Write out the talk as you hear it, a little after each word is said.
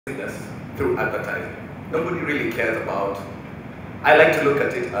business through advertising. Nobody really cares about. I like to look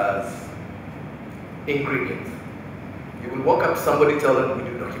at it as ingredients. You will walk up to somebody, tell them we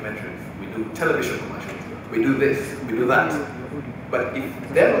do documentaries, we do television commercials, we do this, we do that. But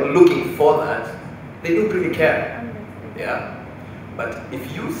if they're not looking for that, they don't really care. Yeah. But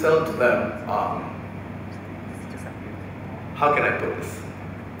if you sell to them, how can I put this?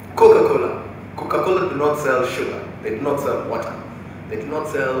 Coca-Cola. Coca-Cola do not sell sugar. They do not sell water. They do not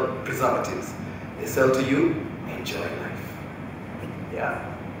sell preservatives. They sell to you, enjoy life. Yeah.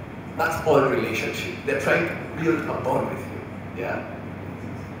 That's all relationship. They're trying to build a bond with you. Yeah.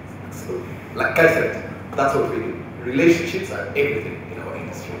 So, like I said, that's what we do. Relationships are everything in our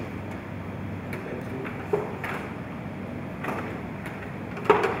industry. Thank you.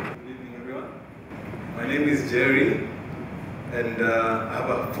 Good evening, everyone. My name is Jerry, and I have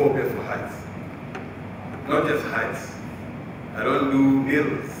a phobia for heights. Not just heights. I don't do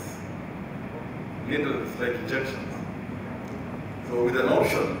needles. Needles like injections. So with an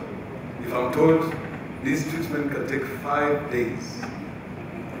option, if I'm told this treatment can take 5 days,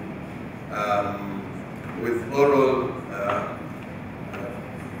 with oral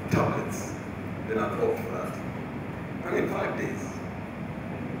tablets, then I'll opt for that. I mean, 5 days.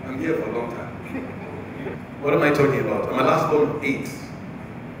 I'm here for a long time. What am I talking about? I'm a last born of 8.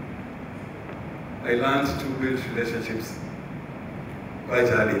 I learned to build relationships quite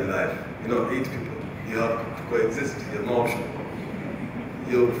early in life. 8 people. You have to coexist. You have no option.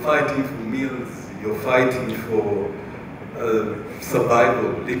 You're fighting for meals. You're fighting for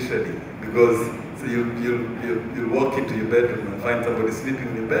survival, literally, because so you walk into your bedroom and find somebody sleeping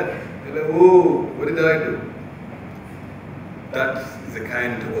in your bed. You're like, oh, what did I do? That is a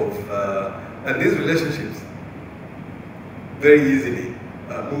kind of, and these relationships very easily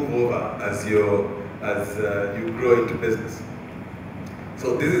move over as you grow into business.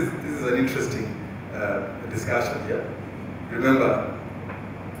 So this is an interesting discussion here. Remember,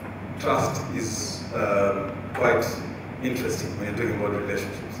 trust is quite interesting when you're talking about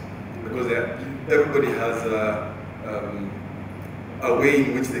relationships, because everybody has a way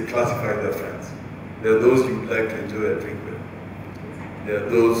in which they classify their friends. There are those you would like to enjoy a drink with. There are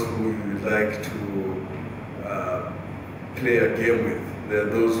those who you would like to play a game with. There are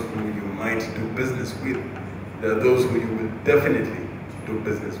those who you might do business with. There are those who you will definitely do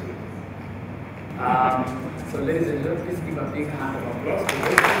business with. So ladies and gentlemen, please give a big hand of applause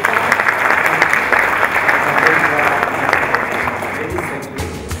to